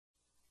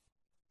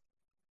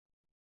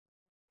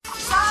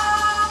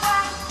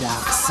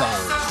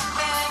Soul,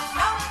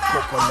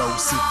 Kokolo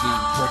City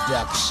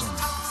Production,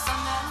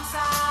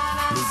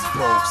 Big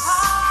Boss,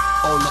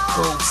 on the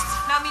coast,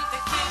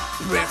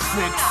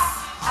 Prefix.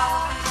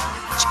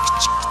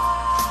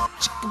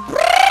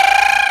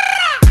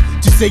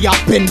 Tu sais à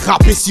peine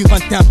rapper sur un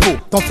tempo,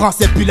 ton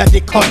français pue la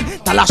déconne.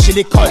 T'as lâché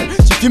l'école,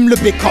 tu fumes le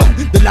bacon,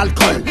 de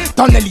l'alcool,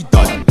 t'en es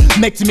l'idole.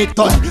 Mec tu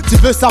m'étonnes, tu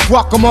veux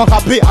savoir comment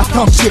rapper,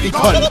 attends que je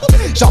rigole.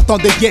 J'entends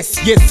de yes,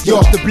 yes, yo,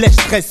 je te blesse,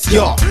 stress,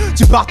 yo.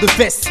 Tu parles de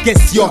fesses,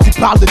 yes, yo, tu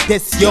parles de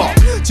test, yo.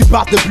 Tu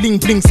parles de bling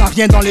bling, ça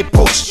vient dans les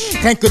poches.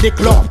 Rien que des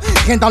clopes,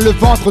 rien dans le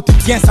ventre, tu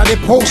tiens ça des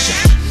poches.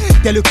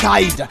 T'es le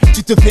caïd,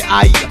 tu te fais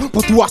haïr.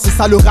 Pour toi c'est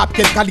ça le rap,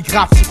 quel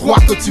calligraphe, tu crois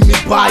que tu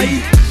m'ébailles.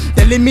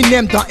 T'es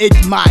l'Eminem dans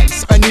 8 Miles,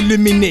 un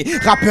illuminé,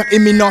 rappeur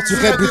éminent, tu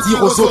rêves de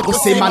dire aux autres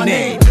c'est ma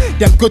name.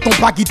 T'aimes que ton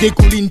baggy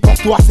dégouline, pour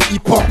toi c'est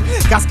hip-hop.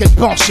 Casquette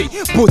penchée,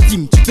 beau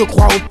team, tu te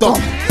crois au top.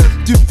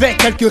 Tu fais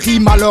quelques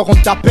rimes alors on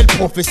t'appelle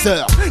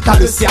professeur. T'as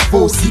le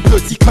cerveau aussi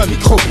petit qu'un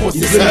microprocesseur.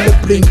 Ils veulent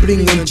le bling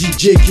bling, un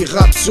DJ qui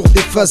rappe sur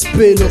des phases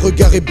P. Le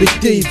regard est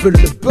bêté, ils veulent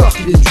le beurre,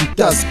 il est du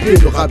tasse P.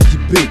 Le rap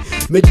hippé,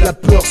 mais de la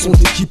peur sont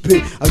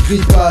équipés.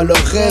 Agrippent à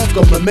leurs rêves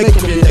comme un mec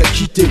qu'on vient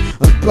d'acquitter.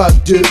 Un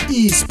pack de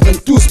I, se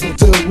prennent tous pour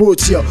te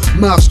rôtir.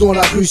 Marche dans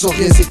la rue sans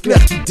rien, c'est clair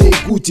qu'ils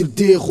dégoûtent, ils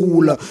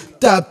déroulent.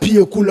 Tapis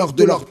aux couleurs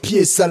de leurs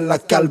pieds, sale la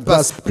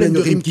calebasse. Pleine de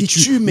rimes qui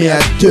tuent, mais à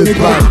deux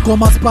balles. On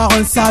commence par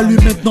un salut,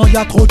 maintenant y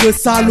a trop de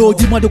salauds.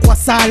 Dis-moi de quoi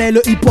ça allait,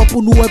 le hip-hop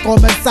pour nous est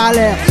comme un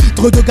salaire.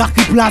 Trop de gars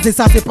qui blasent et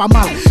ça c'est pas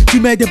mal. Tu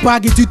mets des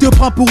bagues et tu te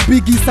prends pour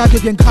Biggie, ça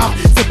devient grave,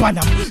 c'est pas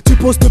nam. Tu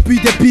poses depuis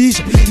des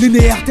piges,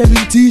 linéaire tel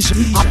une tige.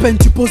 À peine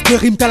tu poses des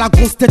rimes, t'as la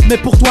grosse tête, mais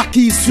pour toi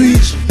qui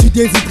suis-je? Tu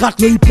déshydrates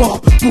le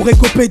hip-hop pour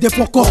écoper des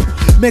faux corps.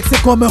 Mec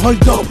c'est comme un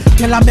hold-up,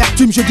 quelle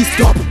amertume je dis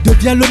stop.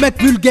 Deviens le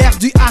mec vulgaire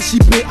du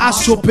HIP,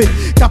 HOP.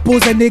 Ta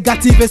pose est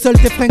négative et seul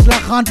tes fringues la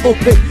rendent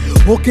OP.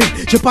 Ok,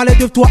 je parlais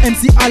de toi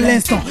MC à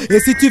l'instant. Et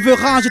si tu veux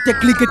ranger tes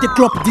clics et tes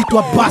clopes,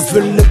 dis-toi basse. Ils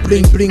veulent le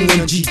bling bling,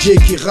 un DJ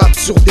qui rappe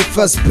sur des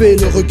phases P.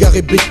 Le regard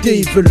est bêté,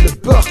 ils veulent le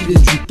beurre, il est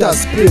du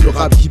tasse P. Le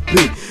rap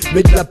hippé,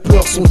 mais de la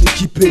peur sont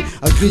équipés.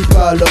 Agrippent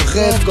à leurs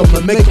rêves comme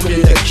un mec qu'on vient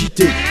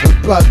d'acquitter.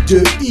 Un pack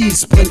de I,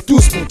 se prennent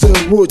tous pour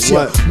te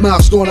rôtir.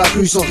 Marche dans la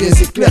rue sans rien,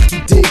 c'est clair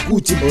qu'ils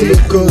dégoûtent, ils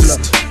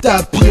dégoûtent.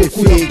 Tapis aux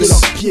couleurs de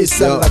leurs pieds,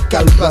 ça la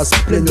calebasse.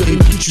 Pleine de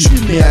rimes qui tuent,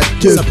 mais à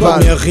deux balles. Sa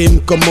première rime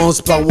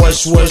commence par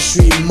wesh wesh,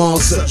 je suis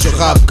immense. Je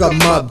rappe comme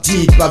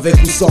Abdip, avec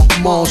ou sans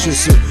manche.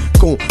 Ce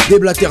con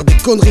déblatère des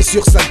conneries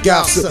sur sa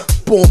garce.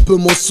 Pompe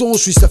mon son, je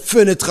suis sa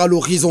fenêtre à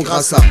l'horizon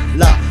grâce à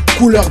la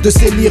couleur de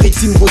ses lyrics.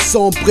 Il me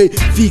ressemble,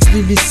 préfixe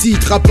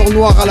l'illicite, rappeur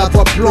noir à la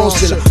voix blanche.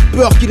 J'ai la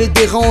peur qui les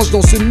dérange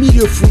dans ce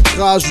milieu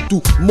foutrage où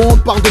tout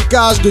monde parle de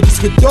cage, de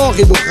disques d'or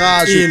et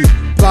d'orage. Il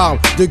parle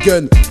de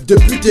gun, de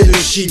pute et de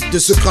shit, de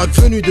ce crack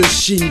venu de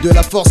Chine, de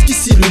la force qui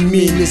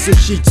s'illumine. Et ce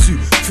shit dessus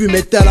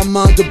fumait à la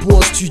main debout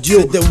en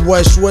studio. C'est des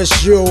wesh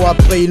wesh yo,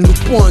 après il nous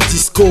prend un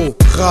disco.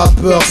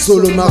 Rappeur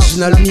solo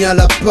marginal mis à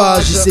la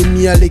page, il s'est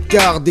mis à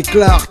l'écart,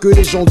 déclare que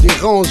les gens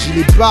dérangent.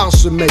 Il est barge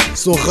ce mec,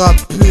 son rap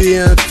pué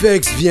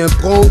infect. Viens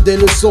prendre des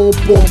leçons,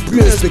 pompe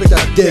plus un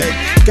spectateur.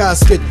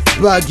 Casquette,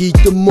 baguille,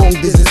 te manque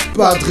des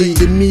espadrilles.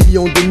 Des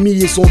millions de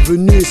milliers sont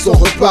venus et sont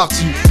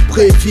repartis.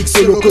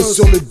 Préfixe loco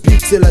sur le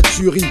beat, c'est la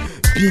tuerie.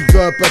 Big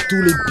up à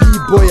tous les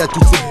b-boys, à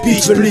toutes ces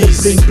bitches.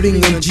 Bling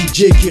bling, un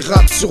DJ qui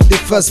rappe sur des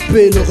phases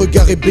P. Le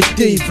regard est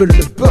bêté, ils veulent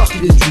le beurre,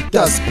 il est du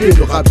tasse P.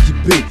 Le rap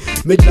hippé,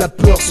 mais de la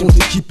peur sont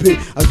équipés.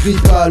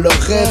 Agrippent à leurs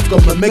rêves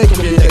comme un mec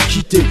qu'on vient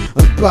d'acquitter.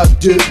 Un pack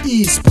de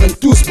I, se prennent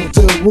tous pour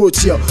te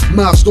rôtir.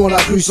 Marche dans la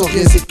rue sans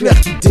rien, c'est clair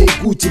qu'ils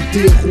dégoûtent,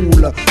 ils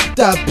déroulent.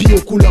 Tapis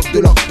aux couleurs de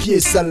leurs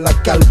pieds, sale la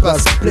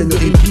calebasse. Pleine de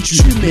rimes qui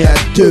tuent, mais à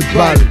deux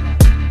balles.